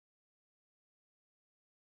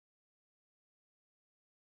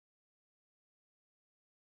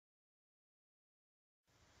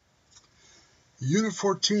Unit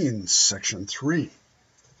 14, Section 3.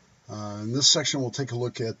 In this section, we'll take a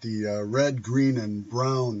look at the red, green, and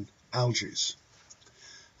brown algae.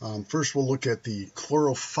 First, we'll look at the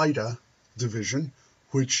chlorophyta division,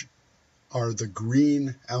 which are the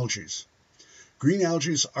green algae. Green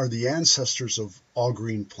algae are the ancestors of all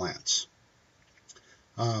green plants.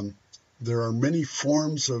 There are many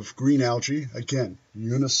forms of green algae, again,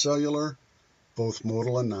 unicellular, both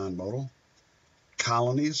modal and non-modal,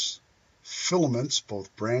 colonies, filaments,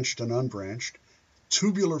 both branched and unbranched,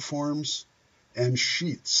 tubular forms, and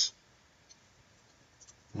sheets.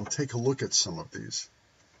 We'll take a look at some of these.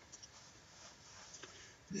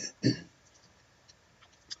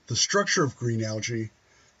 The structure of green algae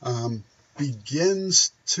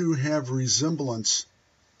begins to have resemblance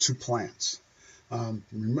to plants.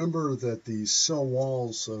 Remember that the cell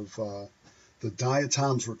walls of the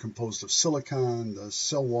diatoms were composed of silicon. The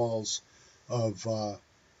cell walls of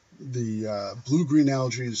the blue-green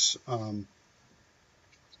algae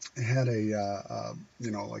had a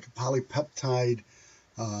like a polypeptide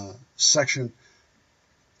section.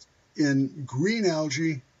 In green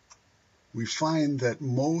algae, we find that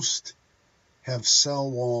most have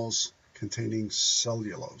cell walls containing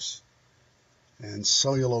cellulose, and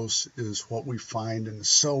cellulose is what we find in the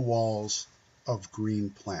cell walls of green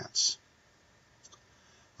plants.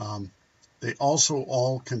 They also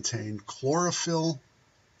all contain chlorophyll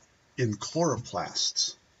in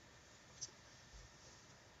chloroplasts.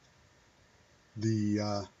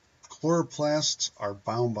 The chloroplasts are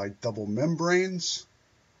bound by double membranes,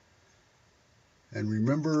 and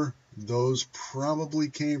remember, those probably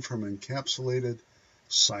came from encapsulated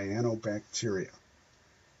cyanobacteria.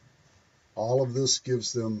 All of this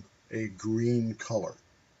gives them a green color.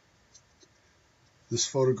 This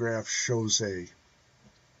photograph shows a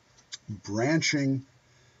branching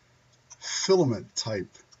filament type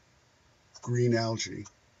green algae.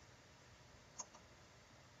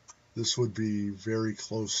 This would be very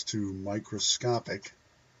close to microscopic,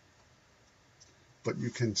 but you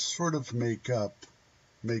can sort of make out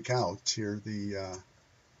here the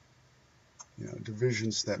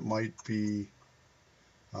divisions that might be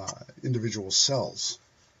individual cells.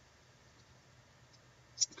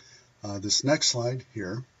 This next slide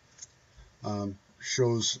here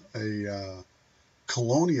shows a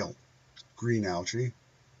colonial green algae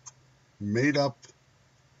made up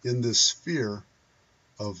in this sphere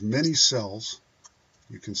of many cells.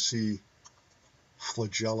 You can see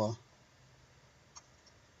flagella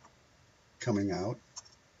coming out.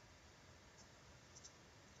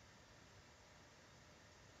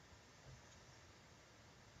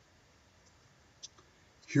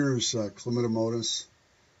 Here's Chlamydomonas.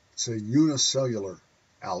 It's a unicellular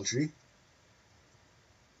algae.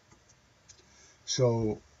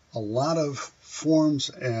 So a lot of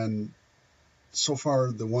forms, and so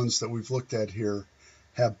far the ones that we've looked at here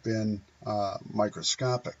have been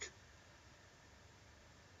microscopic.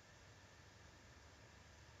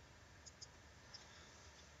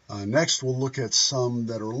 Next, we'll look at some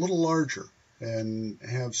that are a little larger and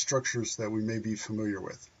have structures that we may be familiar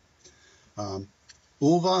with.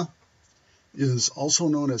 Ulva is also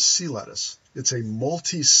known as sea lettuce. It's a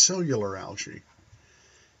multicellular algae,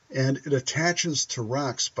 and it attaches to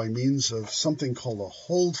rocks by means of something called a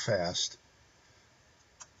holdfast,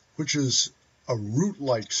 which is a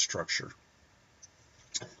root-like structure.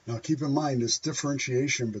 Now keep in mind, this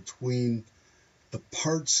differentiation between the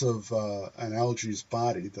parts of an algae's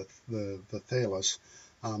body, the thallus,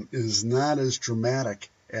 is not as dramatic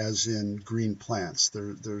as in green plants.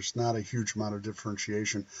 There's not a huge amount of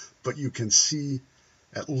differentiation, but you can see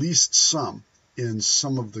at least some in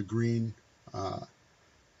some of the green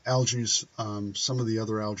algae. Some of the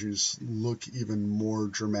other algae look even more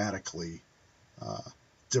dramatically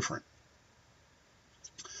different.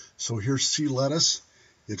 So here's sea lettuce.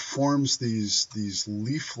 It forms these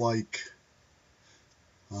leaf-like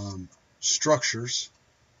structures,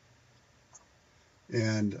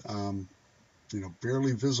 and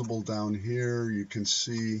barely visible down here. You can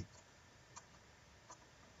see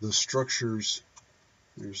the structures.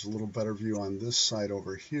 There's a little better view on this side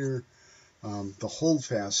over here. The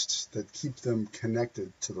holdfasts that keep them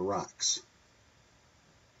connected to the rocks.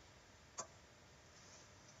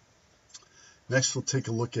 Next, we'll take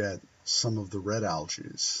a look at some of the red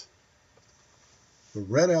algae. The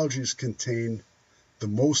red algae contain the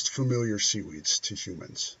most familiar seaweeds to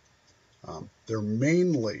humans. They're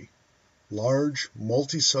mainly large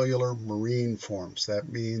multicellular marine forms. That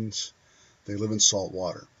means they live in salt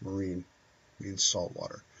water. Marine means salt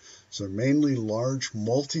water. So they're mainly large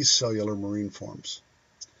multicellular marine forms,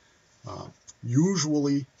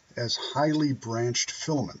 usually as highly branched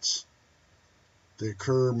filaments. They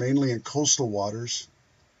occur mainly in coastal waters,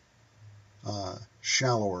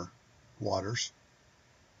 shallower waters,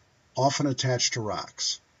 often attached to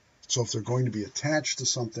rocks. So if they're going to be attached to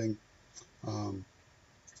something, the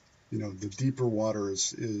deeper water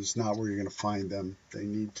is not where you're going to find them. They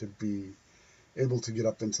need to be able to get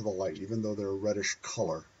up into the light, even though they're a reddish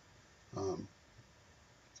color.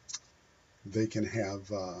 They can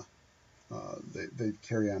have, they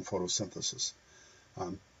carry on photosynthesis.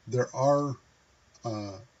 There are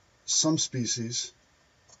some species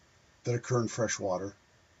that occur in fresh water,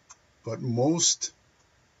 but most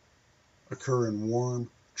occur in warm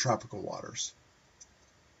tropical waters.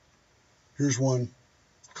 Here's one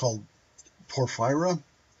called Porphyra,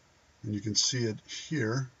 and you can see it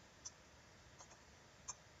here.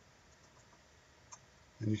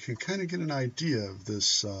 And you can kind of get an idea of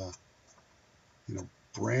this,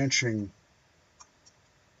 branching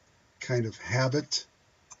kind of habit.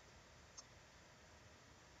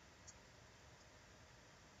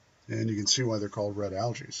 And you can see why they're called red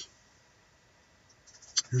algae.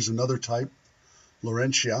 Here's another type,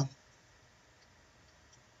 Laurentia,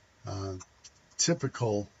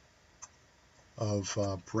 typical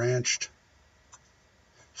of branched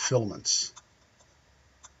filaments.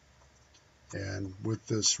 And with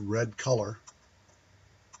this red color,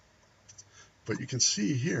 but you can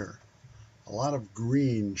see here a lot of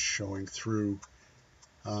green showing through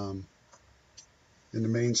in the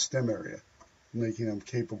main stem area, making them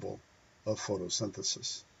capable of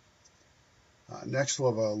photosynthesis. Next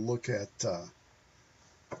we'll have a look at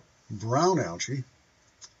brown algae,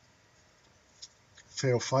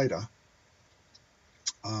 Phaeophyta.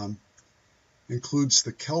 Includes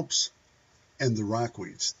the kelps and the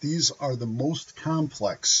rockweeds. These are the most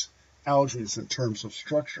complex algae in terms of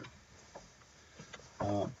structure.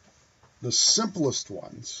 The simplest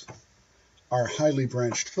ones are highly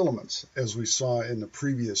branched filaments, as we saw in the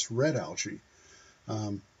previous red algae.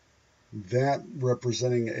 That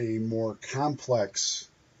representing a more complex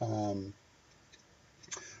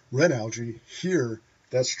red algae. Here,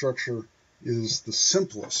 that structure is the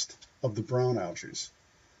simplest of the brown algae.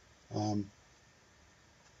 And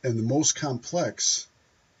the most complex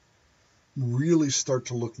really start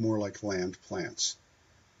to look more like land plants.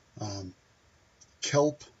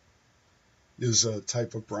 Kelp is a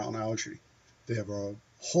type of brown algae. They have a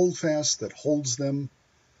holdfast that holds them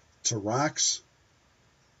to rocks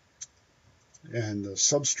and the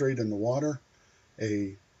substrate in the water,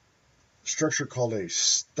 a structure called a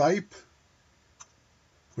stipe,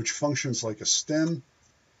 which functions like a stem,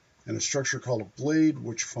 and a structure called a blade,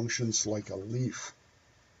 which functions like a leaf.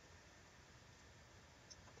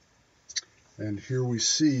 And here we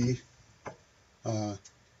see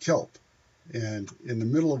kelp. And in the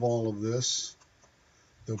middle of all of this,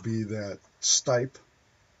 there'll be that stipe.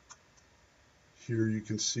 Here you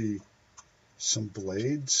can see some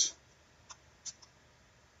blades.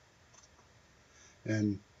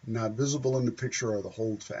 And not visible in the picture are the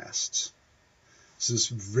holdfasts. So this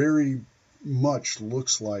very much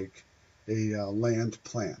looks like a land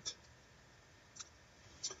plant.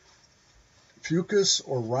 Fucus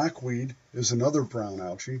or rockweed is another brown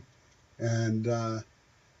algae, and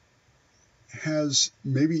has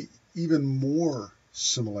maybe even more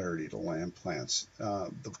similarity to land plants.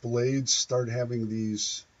 The blades start having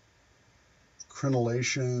these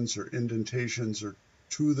crenellations or indentations or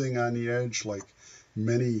toothing on the edge like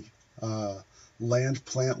many land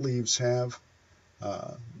plant leaves have.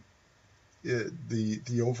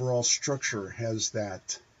 The overall structure has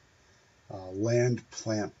that land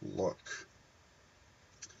plant look.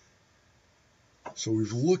 So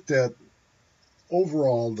we've looked at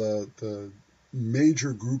overall the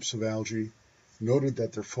major groups of algae, noted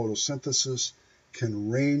that their photosynthesis can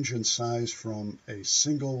range in size from a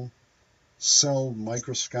single cell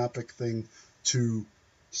microscopic thing to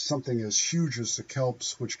something as huge as the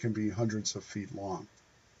kelps, which can be hundreds of feet long.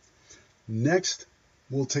 Next,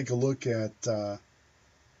 we'll take a look at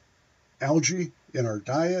algae in our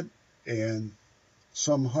diet and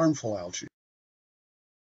some harmful algae.